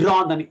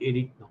withdraw then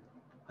edit now,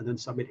 and then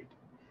submit it.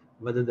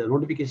 Whether the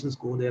notifications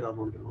go there or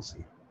not, you will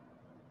see.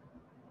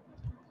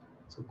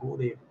 So go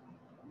there.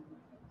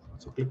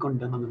 So click on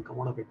done and then come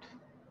out of it.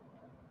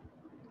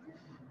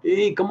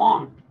 Hey, come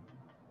on.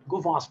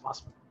 Go fast.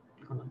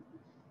 Click on done.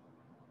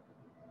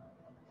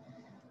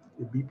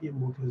 The BPM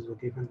mode is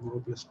okay. Fine,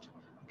 more just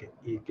okay.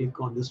 You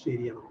click on this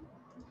area now.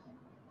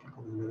 Click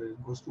on whether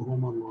it goes to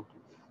home or not.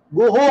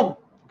 Go home.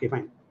 Okay,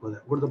 fine. Go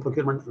there. Go to the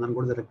procurement and then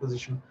go to the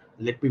requisition.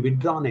 Let me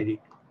withdraw and edit.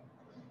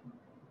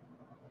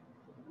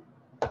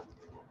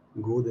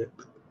 Go there.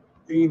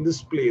 In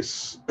this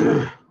place.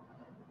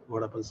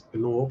 What happens?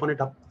 You know, open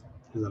it up.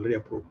 It's already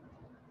approved.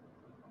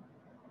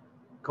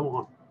 Come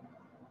on.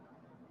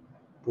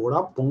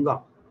 Poda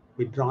Ponga.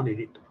 Withdraw and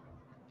edit.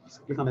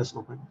 So click on this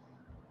now.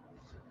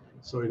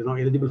 So it is now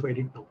eligible for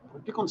edit now.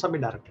 Click on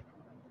submit directly.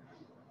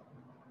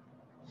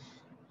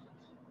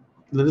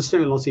 This time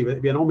we'll now see. We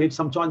have now made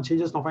some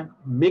changes now. Fine.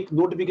 Make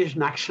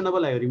notification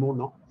actionable. I remove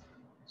now.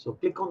 So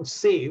click on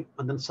save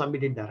and then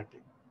submit it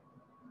directly.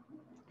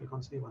 Click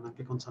on save and then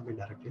click on submit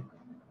directly.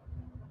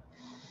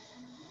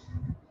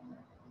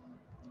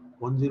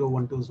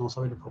 1012 is now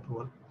submitted for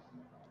approval.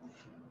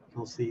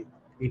 Now see,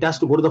 it has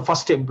to go to the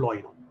first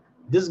employee now.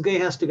 This guy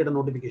has to get a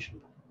notification.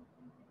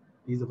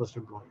 He's the first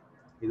employee.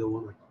 He's the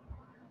one.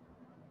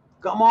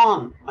 Come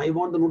on, I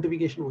want the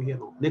notification over here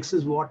now. Next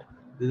is what?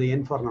 The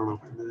N for none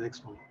of the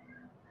next one.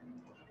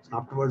 So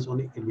afterwards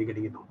only you'll be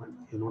getting it now.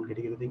 You're not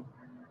getting anything.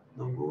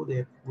 Now go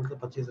there, go to the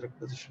purchase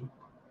requisition.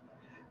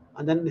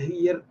 And then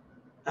here,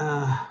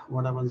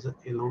 what happens,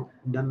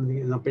 done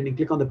the pending,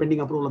 click on the pending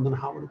approval and then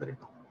have a look at it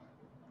now.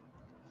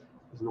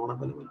 It's not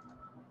available.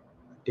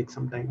 Take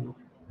some time now.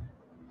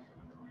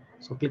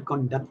 So click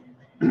on done.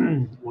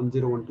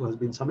 1012 has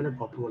been submitted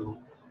for approval now.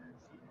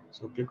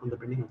 So click on the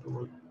pending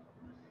approval.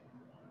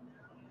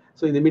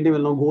 So in the meantime,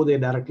 we'll now go there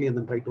directly and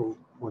then try to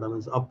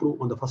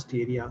approve on the first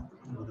area.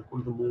 Go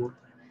to the more.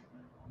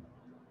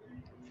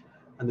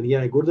 And then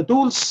here I go to the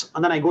tools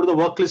and then I go to the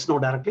work list now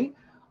directly.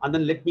 And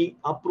then let me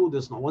approve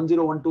this now.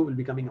 1012 will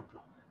be coming up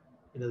now.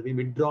 It has been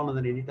withdrawn and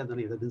then edit and then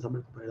it has been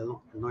submitted. I don't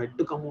know. Now it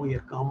to come over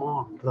here. Come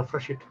on,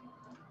 refresh it.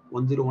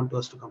 1012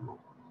 has to come now.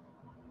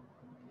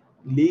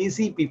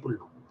 Lazy people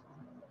now.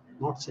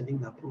 Not sending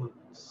the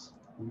approvals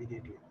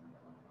immediately.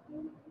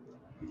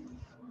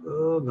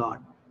 Oh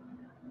God.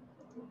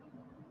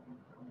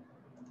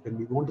 When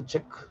we want to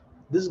check,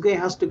 this guy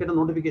has to get a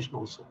notification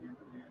also.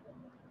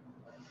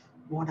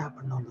 What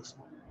happened on this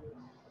one?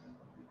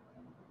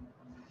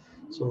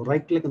 So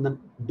right click and then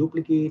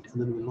duplicate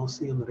and then we'll now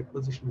see on the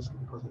requisitions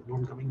because it's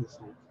not coming this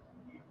now.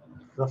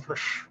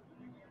 Refresh.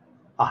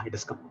 It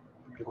has come.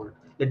 Click on it.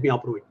 Let me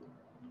approve it.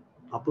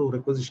 Approve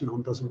requisition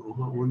 1012.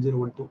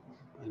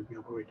 Let me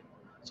approve it.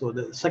 So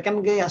the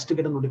second guy has to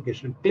get a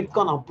notification. Click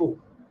on approve.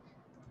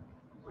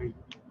 Right.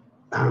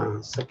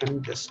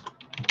 Second test.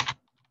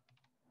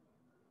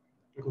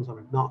 Click on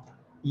submit. Now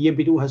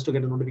EMP2 has to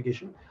get a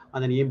notification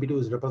and then EMP2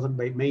 is represented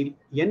by mail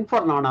N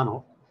for Nana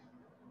now.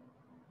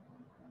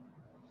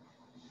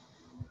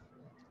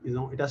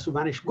 It has to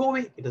vanish. Go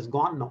away. It has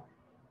gone now.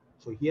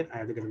 So here I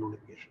have to get a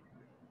notification.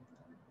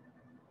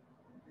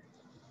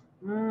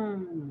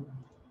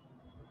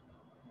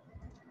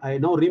 I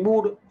now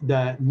removed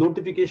the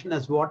notification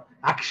as what?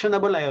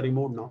 Actionable I have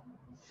removed now.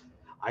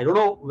 I don't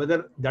know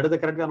whether that is the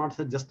correct way or not.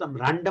 So just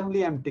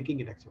randomly I'm taking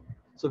it actually.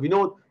 So we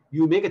know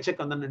you make a check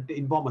and then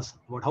inform us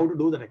about how to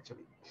do that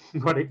actually.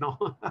 Got it now.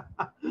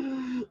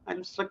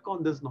 I'm stuck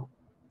on this now.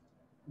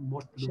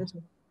 What to do? Sure, sir.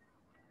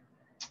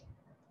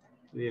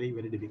 Really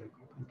very difficult.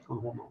 On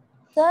home now.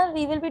 Sir,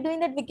 we will be doing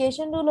that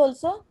vacation rule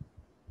also.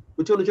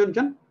 Which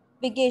one?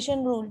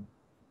 Vacation rule.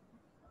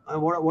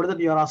 What is that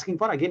you are asking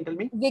for? Again, tell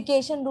me.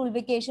 Vacation rule,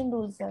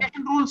 sir.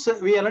 Vacation rules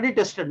we already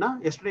tested, na?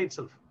 Yesterday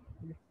itself.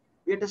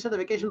 We tested the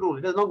vacation rule.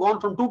 It has now gone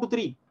from 2 to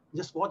 3.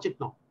 Just watch it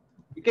now.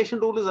 Vacation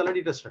rule is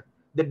already tested.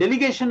 The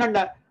delegation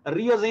and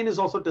reassign is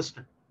also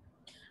tested.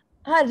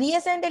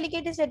 Reassign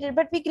delegate is tested,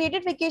 but we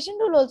created vacation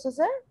rule also,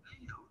 sir.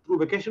 Through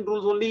vacation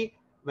rules only,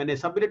 when I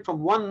submit it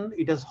from 1,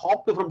 it has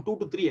hopped from 2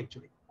 to 3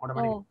 actually.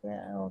 Automatically.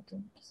 Okay.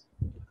 It's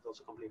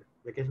also completed.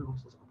 Vacation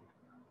rules also completed.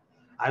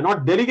 I have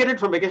not delegated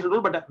from vacation rule,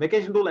 but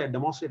vacation rule I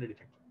demonstrated it.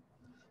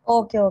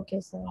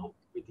 Okay, sir. Now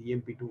with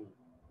EMP2.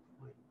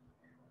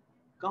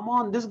 Come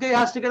on, this guy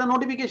has to get a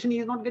notification. He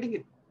is not getting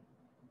it.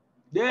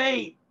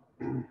 Hey!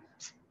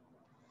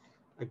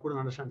 I couldn't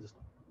understand this.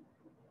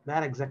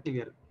 Where exactly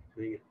we are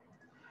doing it.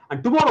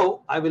 And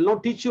tomorrow, I will now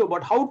teach you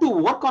about how to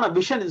work on a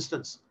vision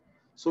instance.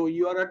 So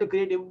you are to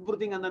create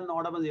everything and then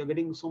what happens? You're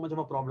getting so much of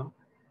a problem.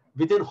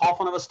 Within half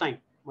an hour's time,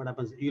 what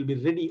happens? You'll be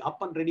ready, up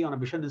and ready on a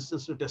vision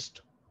instance to test.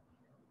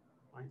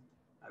 Right?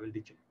 I will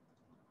teach you.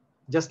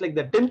 Just like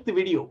the 10th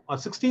video or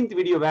 16th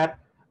video where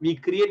we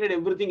created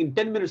everything in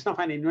 10 minutes of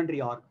an inventory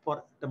org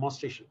for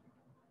demonstration.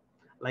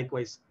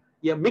 Likewise,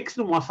 a mixed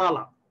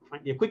masala,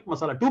 a quick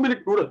masala,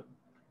 2-minute noodle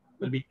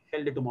will be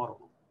held tomorrow.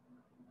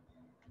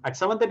 At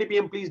 7:30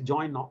 p.m. please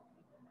join now.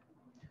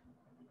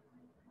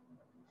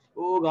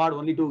 Oh God,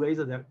 only 2 guys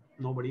are there.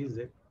 Nobody is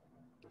there.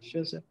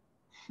 Sure, sir.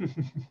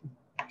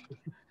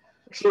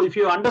 So if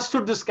you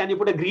understood this, can you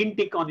put a green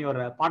tick on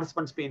your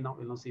participants pane now?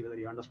 We'll now see whether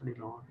you understood it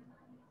or not.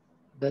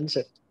 Done,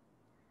 sir.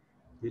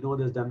 We know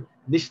this done.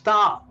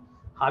 Nishta,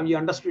 have you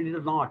understood it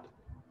or not?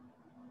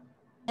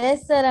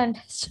 Yes, sir,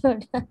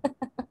 understood.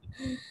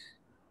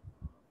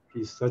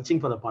 He's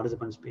searching for the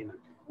participants pane.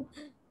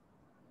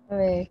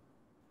 Wait.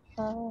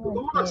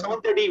 So at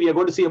 7:30, we are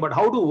going to see about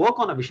how to work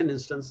on a vision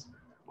instance,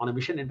 on a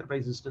vision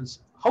enterprise instance,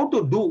 how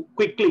to do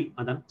quickly,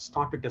 and then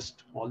start to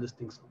test all these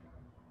things.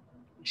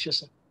 Sure,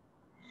 sir.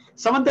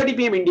 7:30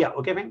 p.m. India.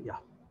 Okay, man. Yeah.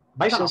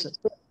 Bye. Sure, sir.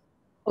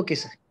 Okay,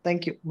 sir.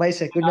 Thank you. Bye,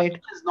 sir. Good night.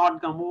 Has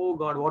not come. Oh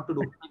God, what to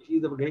do?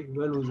 She's the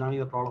girl who's having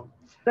the problem.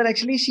 Sir,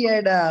 actually, she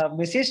had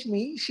messaged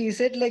me. She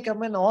said, like,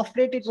 I'm an off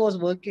late, it was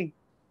working.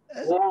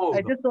 Oh,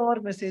 I just saw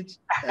her message.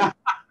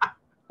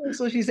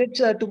 So she said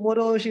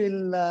tomorrow she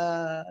will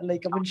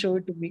come and show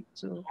it to me.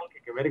 So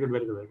okay, very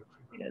good.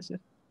 yes, sir.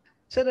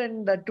 Sir,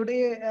 and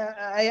today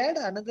I had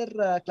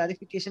another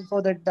clarification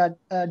for that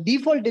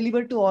default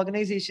delivered to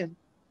organization.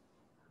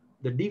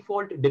 The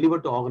default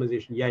delivered to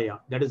organization. Yeah.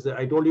 That is,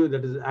 I told you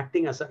that is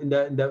acting as in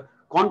the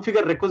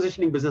configure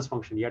requisitioning business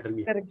function. Yeah, tell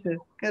me. Correct, sir.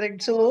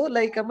 Correct. So,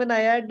 like, I mean, I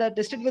had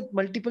tested with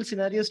multiple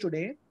scenarios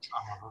today.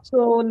 Uh-huh. So,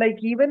 like,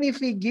 even if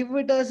we give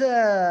it as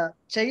a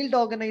child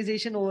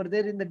organization over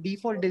there in the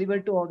default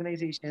delivered to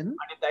organization, And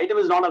if the item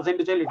is not assigned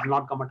to child, it will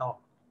not come at all.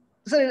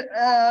 so,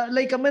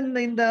 like, I mean,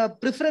 in the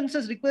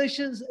preferences,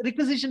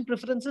 requisition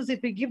preferences,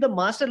 if we give the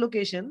master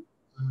location,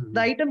 Mhm.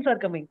 the items are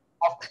coming.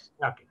 Okay.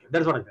 Okay.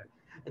 That's what I said.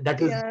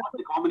 That is Yeah. what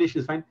the combination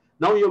is fine.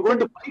 Now you're going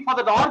to pay for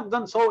that org,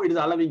 then so it is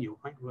allowing you.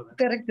 Fine. Go ahead.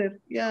 Correct, sir.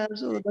 Yeah,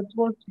 so that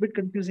was a bit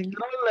confusing.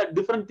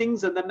 Different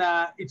things, and then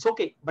it's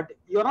okay. But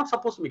you're not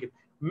supposed to make it.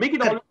 Make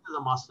it Correct. always as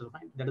a master.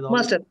 Fine. That is always.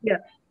 Master, yeah,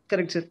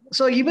 correct, sir.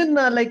 So even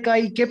like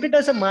I kept it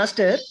as a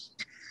master,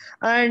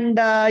 and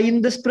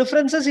in this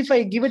preferences, if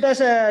I give it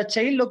as a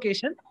child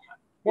location,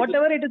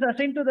 whatever it is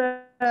assigned to the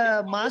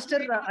master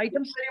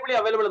items. Variably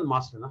available in the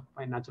master. No?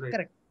 Fine. Naturally.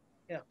 Correct.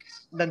 Yeah.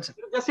 Done, sir.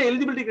 Just say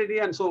eligibility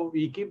criteria, and so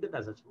we keep that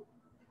as such.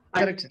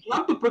 And Correct, sir. you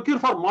have to procure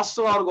for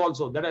master org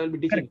also. That I will be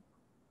teaching. Correct.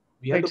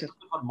 We have Right, to sir.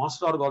 procure for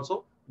master org also.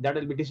 That I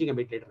will be teaching a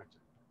bit later.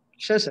 Actually.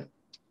 Sure, sir.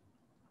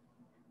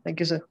 Thank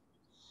you, sir.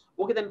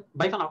 Okay, then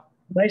bye for now.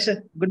 Bye, sir.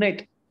 Good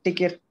night. Take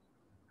care.